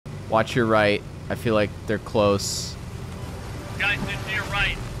Watch your right. I feel like they're close. Guys, it's to your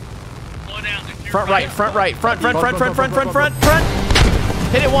right. Slow down. It's to your Front right, front right, front.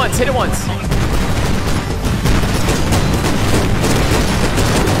 Hit it once,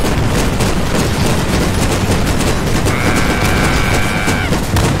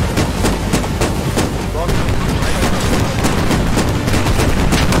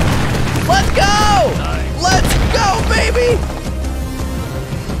 Let's go! Nice. Let's go, baby!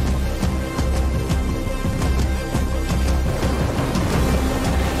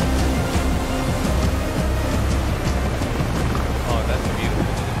 Oh, that's beautiful.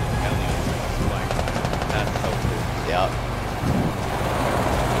 That's so cool. Yep.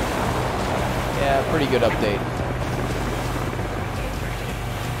 Yeah, pretty good update.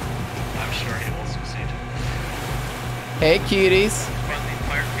 I'm sure he will succeed. Hey, cuties.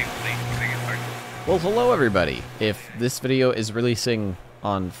 Fire people, they get hard. Well, hello, everybody. If this video is releasing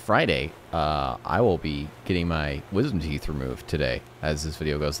on Friday, I will be getting my wisdom teeth removed today as this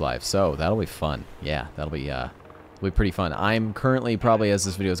video goes live. So that'll be fun. Yeah, that'll be pretty fun. I'm currently, probably as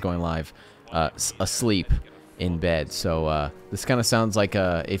this video is going live, asleep in bed. So this kind of sounds like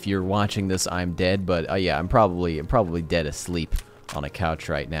if you're watching this, I'm dead. But yeah, I'm probably dead asleep on a couch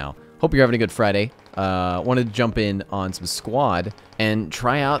right now. Hope you're having a good Friday. Wanted to jump in on some squad and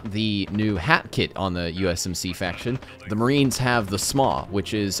try out the new hat kit on the USMC faction. The Marines have the SMAW,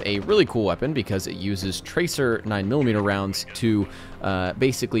 which is a really cool weapon because it uses tracer 9mm rounds to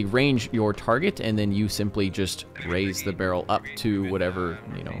basically range your target, and then you simply just raise the barrel up to whatever,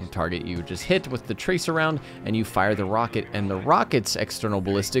 you know, target you just hit with the tracer round, and you fire the rocket, and the rocket's external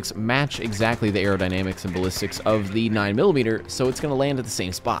ballistics match exactly the aerodynamics and ballistics of the 9mm, so it's going to land at the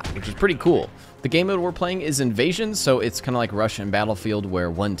same spot, which is pretty cool. The game mode we're playing is Invasion, so it's kind of like Russian Battlefield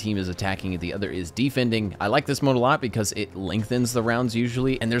where one team is attacking and the other is defending. I like this mode a lot because it lengthens the rounds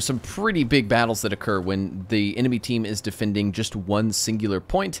usually, and there's some pretty big battles that occur when the enemy team is defending just one singular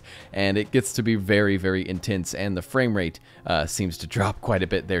point, and it gets to be very, very intense, and the frame rate seems to drop quite a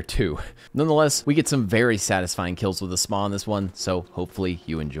bit there too. Nonetheless, we get some very satisfying kills with the SMAW on this one, so hopefully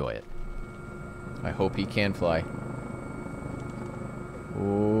you enjoy it. I hope he can fly.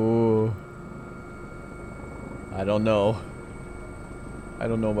 Ooh. I don't know. I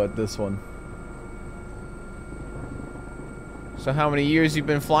don't know about this one. So how many years you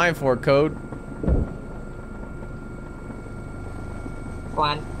been flying for, Code?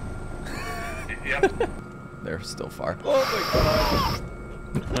 1. Yep. They're still far. Oh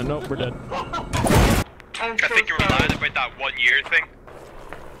my god. No, we're dead. I'm I so think you were lying about that 1 year thing.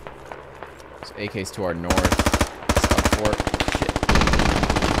 So AK's to our north. Stop for it.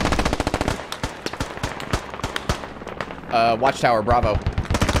 Watchtower, Bravo.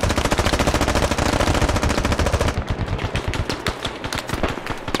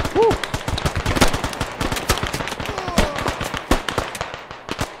 Woo!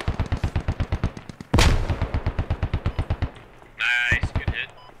 Nice, good hit.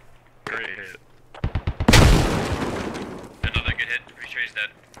 Great hit. Another good hit. Pretty sure he's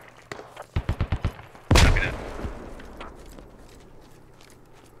dead. Copy that.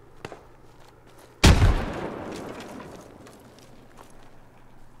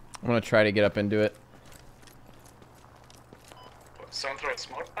 I'm gonna try to get up into it. Someone throw a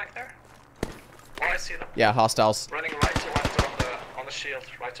smoke back there? Oh, I see them. Yeah, hostiles. Running right to left on the shield.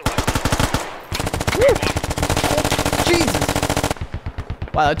 Right to left. Woo! Jesus!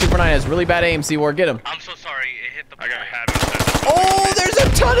 Wow, that 249 has really bad aim, Seawar. Get him. I'm so sorry. It hit the. I got had Oh, there's a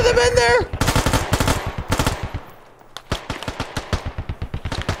ton of them in there!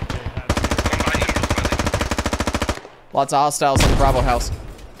 Lots of hostiles in the Bravo house.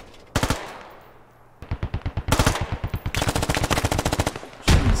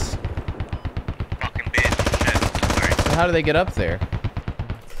 Jeez. Fucking bitch. Shit. Sorry. So how do they get up there?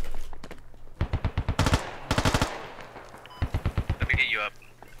 Let me get you up.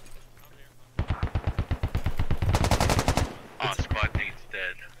 Oh, squad team's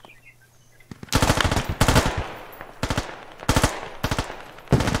dead.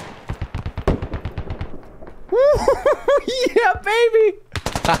 Yeah, baby!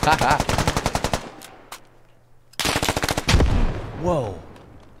 Whoa.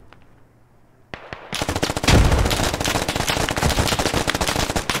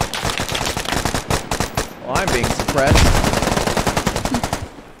 Well, I'm being suppressed.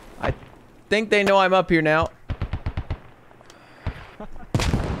 I think they know I'm up here now.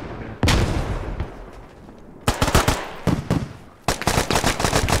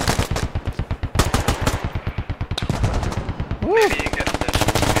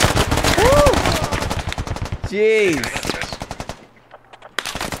 Jeez.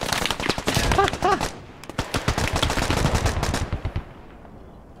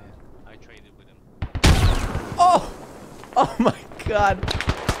 God.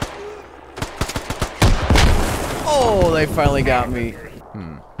 Oh, they finally got me.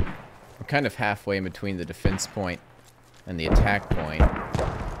 I'm kind of halfway in between the defense point and the attack point.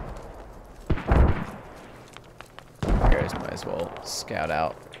 You guys might as well scout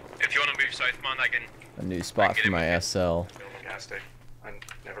out If you want to move south, man, I can. a new spot for my SL. I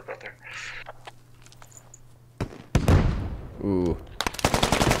never got there. Ooh.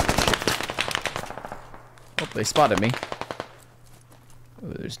 Oh, they spotted me.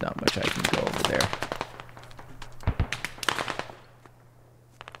 Ooh, there's not much I can go over there.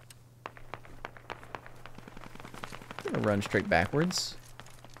 I'm gonna run straight backwards.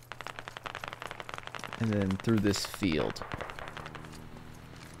 And then through this field.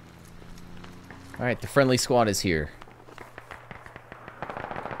 Alright, the friendly squad is here.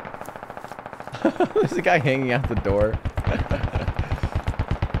 There's a guy hanging out the door.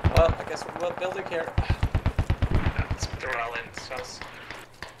 Well, I guess we're building here. They're all in, so.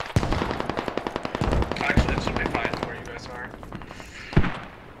 Actually, it should be fine where you guys are.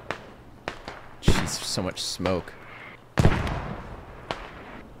 Jeez, there's so much smoke.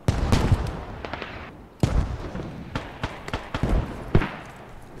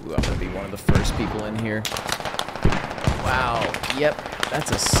 Ooh, I'm gonna be one of the first people in here. Wow, yep, that's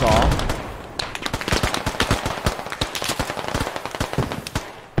a saw.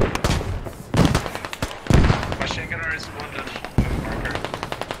 Machine gunner is wounded. Marker.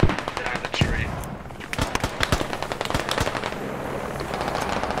 Behind the tree.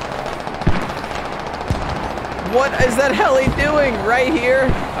 What is that heli doing right here?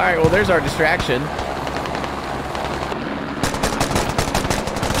 Alright, well, there's our distraction.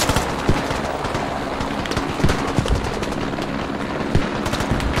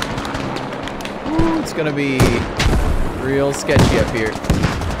 Ooh, it's gonna be real sketchy up here.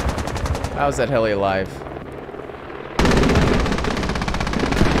 How's that heli alive?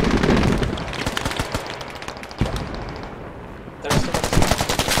 There's so much.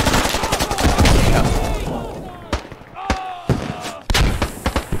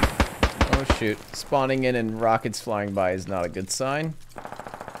 Oh shoot. Spawning in and rockets flying by is not a good sign.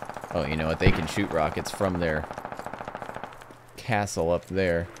 Oh, you know what? They can shoot rockets from their castle up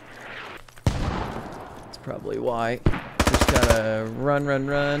there. That's probably why. Just gotta run, run,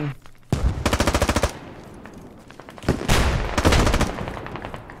 run.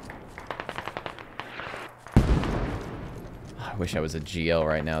 I wish I was a GL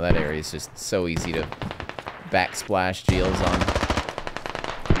right now. That area is just so easy to backsplash GLs on.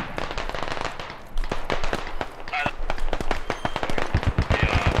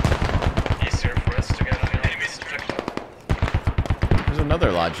 Easier for us to get on your enemy's objective. There's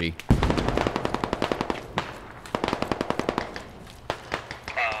another Logi.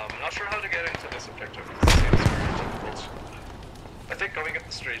 Not sure how to get into this objective. It seems very difficult. I think going up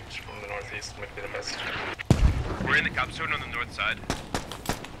the street from the northeast might be the best. We're in the cap zone on the north side.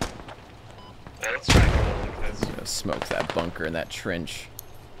 Yeah, let's try and go like this. Gonna smoke that bunker and that trench.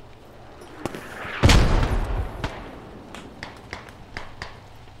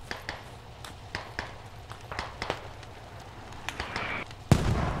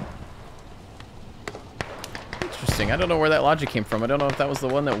 Interesting. I don't know where that logic came from. I don't know if that was the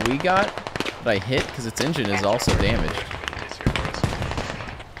one that we got that I hit, because its engine is also damaged. Easier for us.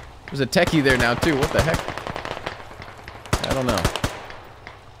 There's a techie there now too. What the heck? I don't know.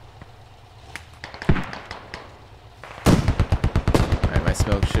 Alright, my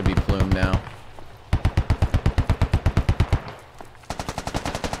smoke should be plumed now.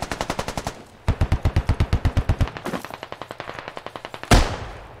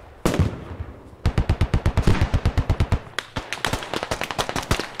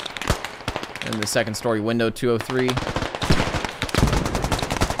 In the second story window, 203.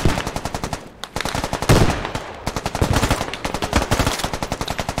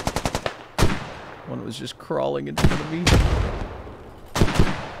 One was just crawling in front of me.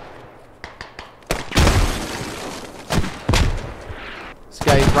 This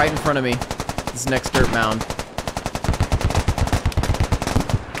guy is right in front of me. This next dirt mound.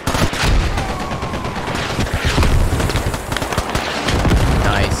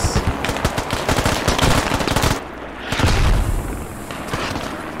 Nice.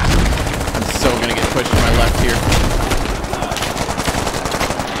 I'm so gonna get pushed to my left here.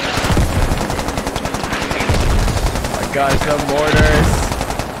 Gosh, the mortars.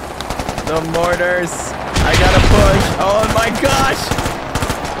 The mortars. I gotta push. Oh my gosh.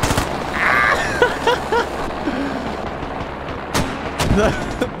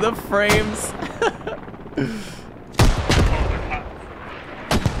 the frames.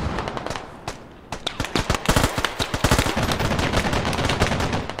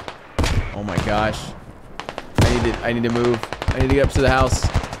 gosh. I need to move. I need to get up to the house.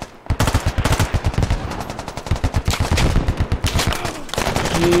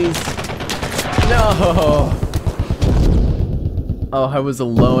 Jeez. No. Oh, I was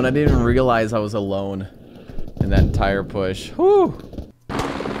alone. I didn't even realize I was alone in that entire push. Whew.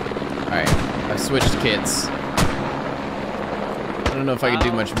 Alright, I've switched kits. I don't know if I can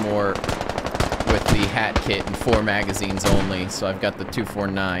do much more with the hat kit and 4 magazines only, so I've got the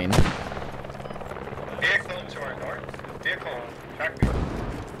 249. Vehicle to our north. Vehicle, track vehicle.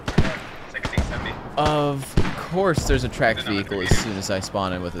 1670. Of course there's a tracked vehicle as soon as I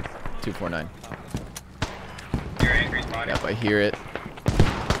spawn in with a 249. You're angry, body. Yep, I hear it.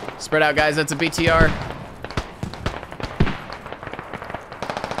 Spread out, guys. That's a BTR.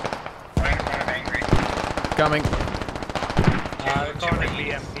 Right in front of angry. Coming. They're calling it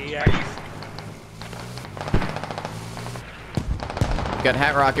BMP, actually. Got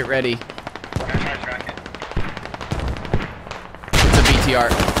Hat Rocket ready. I'm gonna try to track it. It's a BTR.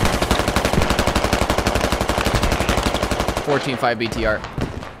 14.5 BTR.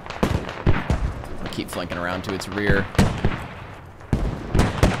 I'll keep flanking around to its rear.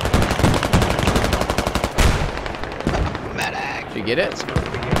 Did you get it? Still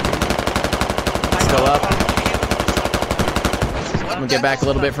up. I'm gonna get back a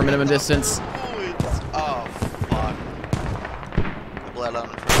little bit for minimum distance. Oh, fuck. Blood on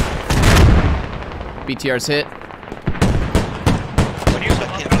the front. BTR's hit. When you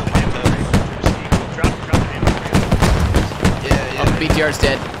come up, drop Yeah, yeah. Oh, BTR's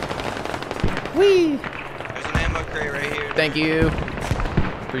dead. Whee! There's an ammo crate right here. Thank you.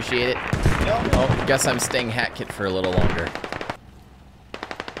 Appreciate it. Oh, guess I'm staying hat kit for a little longer.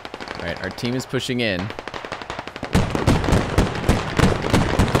 Alright, our team is pushing in.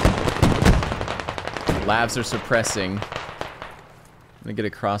 Labs are suppressing. I'm gonna get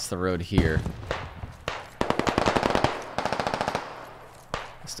across the road here.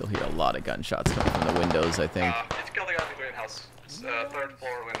 I still hear a lot of gunshots coming from the windows, I think. It's killed the guy in the greenhouse. It's 3rd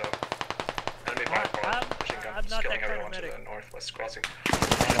floor window. Enemy fire machine gun. I'm Just not killing that everyone to paramedic. the northwest crossing.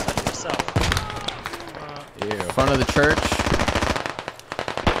 Front of the church.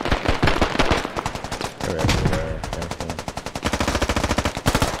 They're everywhere. Careful.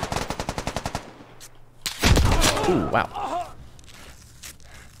 Ooh, wow.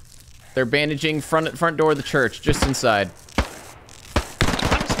 They're bandaging front door of the church, just inside.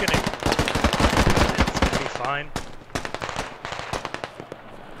 I'm just gonna... It's gonna be fine.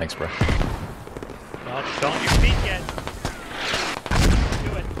 Thanks, bro. No, don't you peek yet.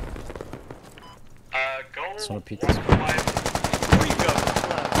 Do it. Go. Just wanna peek walk this way. by- Where you go?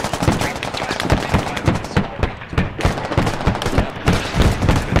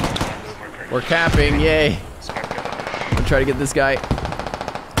 We're capping, yay. I'm trying to get this guy.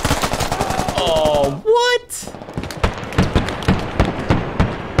 Oh, what?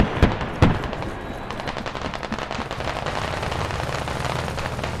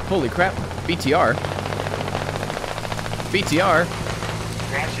 Holy crap. BTR. BTR.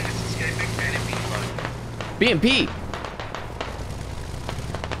 Ratchet is escaping. Enemy low. BMP.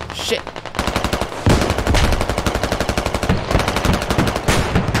 Shit.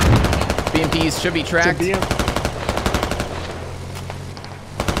 BMPs should be tracked.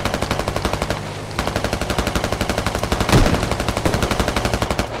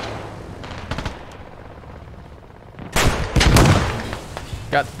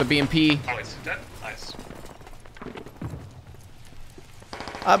 Got the BMP. Oh, it's dead? Nice.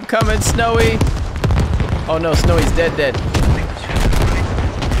 I'm coming, Snowy. Oh no, Snowy's dead.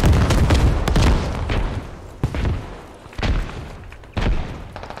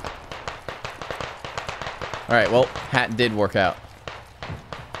 All right, well, hat did work out.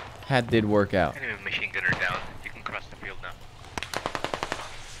 Hat did work out. Enemy machine gunner down. You can cross the field now.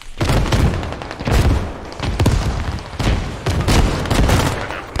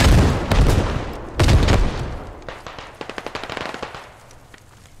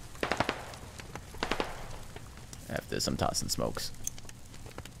 After this, I'm tossing smokes.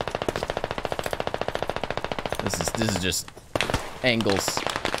 This is just angles.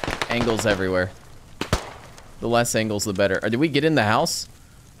 Angles everywhere. The less angles, the better. Did we get in the house?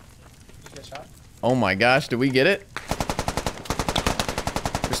 Oh my gosh, did we get it?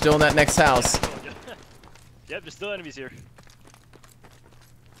 We're still in that next house. Yep, there's still enemies here.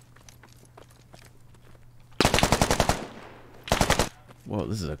 Whoa,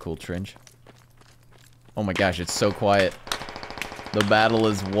 this is a cool trench. Oh my gosh, it's so quiet. The battle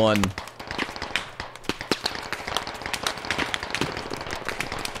is won.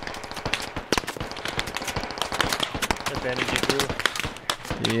 They're bandaging through.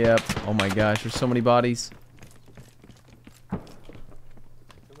 Yep. Oh my gosh, there's so many bodies.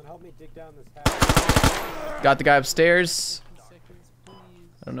 Someone help me dig down this hatch. Got the guy upstairs. I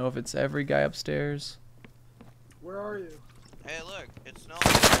don't know if it's every guy upstairs. Where are you? Hey, look, it's no.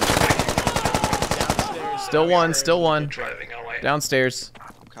 Downstairs. Still one, still one. Driving away. Downstairs.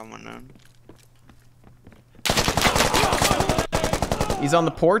 I'm coming in. He's on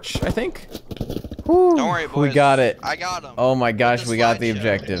the porch, I think. Don't worry, boys. We got it. I got him. Oh my gosh, we got the slideshow.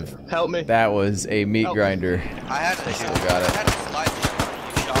 objective. Help me. That was a meat Help. grinder. I had to. think we got it. I had to slide you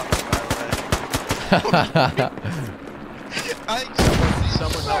shot me, by the way.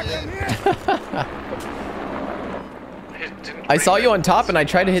 Someone help me. I saw you on top and I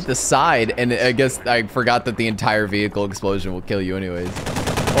tried to hit the side and I guess I forgot that the entire vehicle explosion will kill you anyways.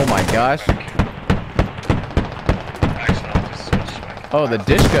 Oh my gosh. Oh, the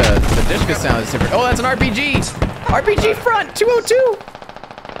Dishka sound is different. Oh, that's an RPG! RPG front, 202!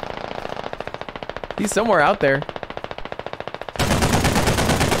 He's somewhere out there.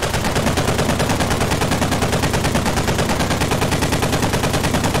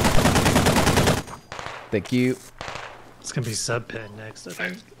 Thank you. It's gonna be sub pit next, I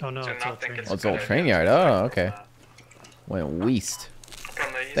think. Oh no, it's all train. Oh, it's old train yard. Oh, okay. Went west.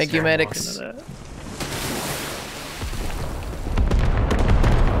 Thank you, medics.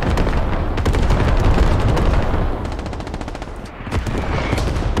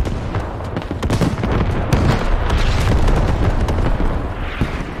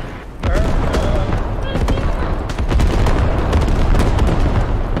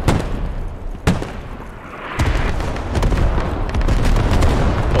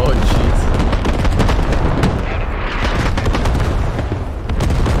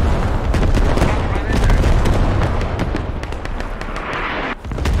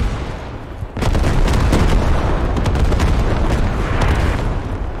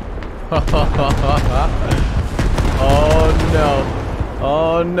 Oh no.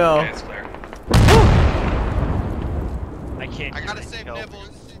 Oh no. Okay, it's clear. I can't. I hear gotta any save help. Nibbles.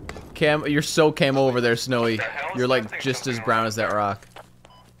 Cam, you're so camo over there, Snowy. The hell is You're that like thing just as coming brown out? as that rock.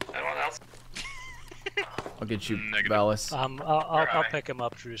 Anyone else? I'll get you, Negative. Ballas. I'll pick him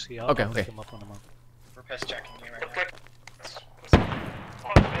up, Drewski. I'll Okay, pick okay. him up when I'm on. We're piss checking you right Look now. like.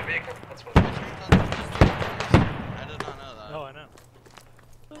 Oh, the vehicle. That's what it is. I did not know that. Oh, I know.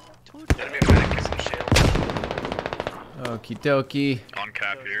 Enemy medic is in shield. Okie dokie. On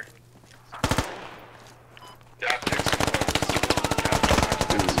cap here. The optics.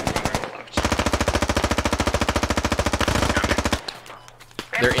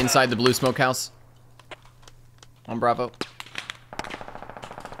 They're inside the blue smokehouse. On Bravo.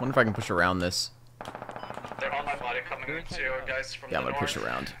 Wonder if I can push around this. They're on my body coming to you guys from Yeah, I'm the gonna push north.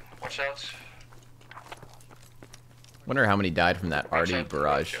 around. Watch out. Wonder how many died from that Watch Artie out.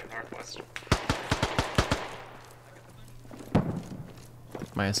 barrage. Northwest.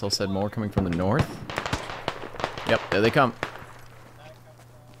 My SL said more coming from the north. Yep, there they come.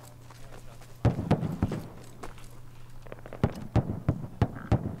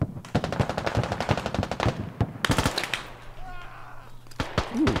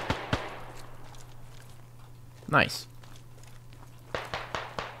 Ooh. Nice.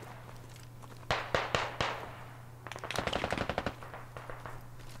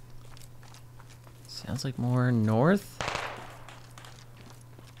 Sounds like more north.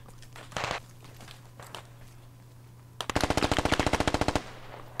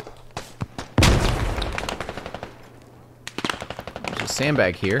 There's a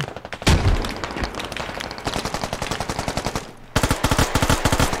sandbag here.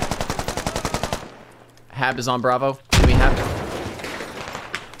 Hab is on Bravo. Give me Hab.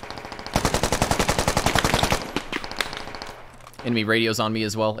 Enemy radio's on me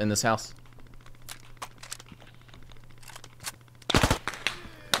as well in this house.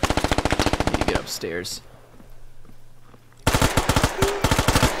 Need to get upstairs.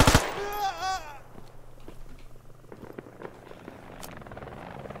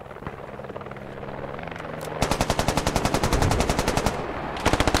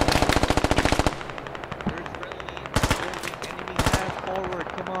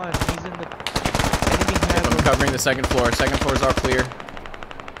 I'm covering the second floor. Second floor is all clear.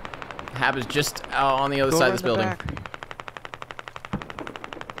 Hab is just out on the other side of this building.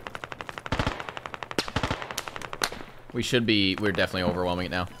 We're definitely overwhelming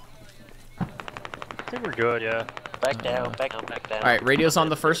it now. I think we're good, yeah. Back down, back down, back down. Alright, radio's on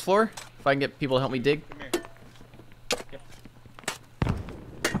the first floor. If I can get people to help me dig.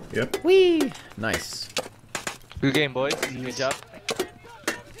 Yep. Whee! Nice. Good game, boys. Good job.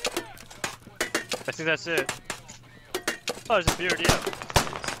 I think that's it. Oh, there's a beard, yeah.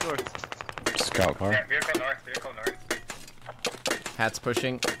 north. Scout car. Yeah, vehicle north. Hat's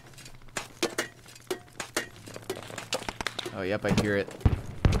pushing. Oh, yep, I hear it.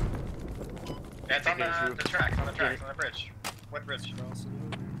 Yeah, it's on the tracks, on the bridge. What bridge?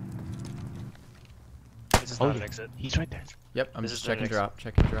 This is not an exit. He's right there. Yep, I'm This just is the checking next- drop,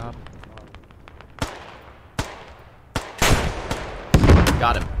 checking drop.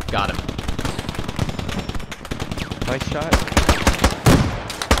 Got him, got him. Nice shot.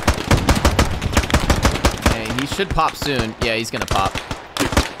 And he should pop soon. Yeah, he's gonna pop.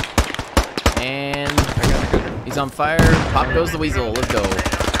 And he's on fire. Pop goes the weasel. Let's go.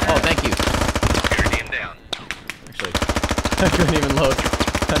 Oh, thank you. Actually, I couldn't even load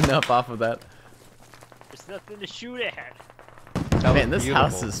enough off of that. There's nothing to shoot at. Man, this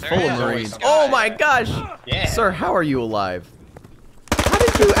house is full of is. Marines. Oh my gosh! Yeah. Sir, how are you alive? How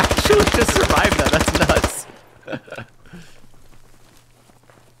did you actually just survive that? That's nuts.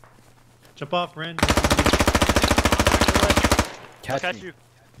 Jump off, Ren. I'll catch you.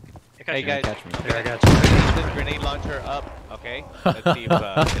 I catch Hey you. guys, Catch me. There, I got you. raise this grenade launcher up, okay? Let's see if it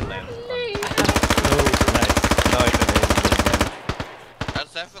lands. No, it didn't.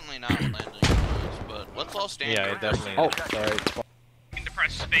 That's definitely not landing on us, but let's all stand. Yeah, it definitely. Oh, sorry.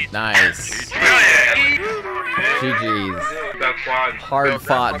 Depress space. Nice. GG's. Hard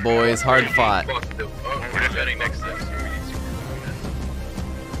fought, boys. Hard fought. We're defending next to this.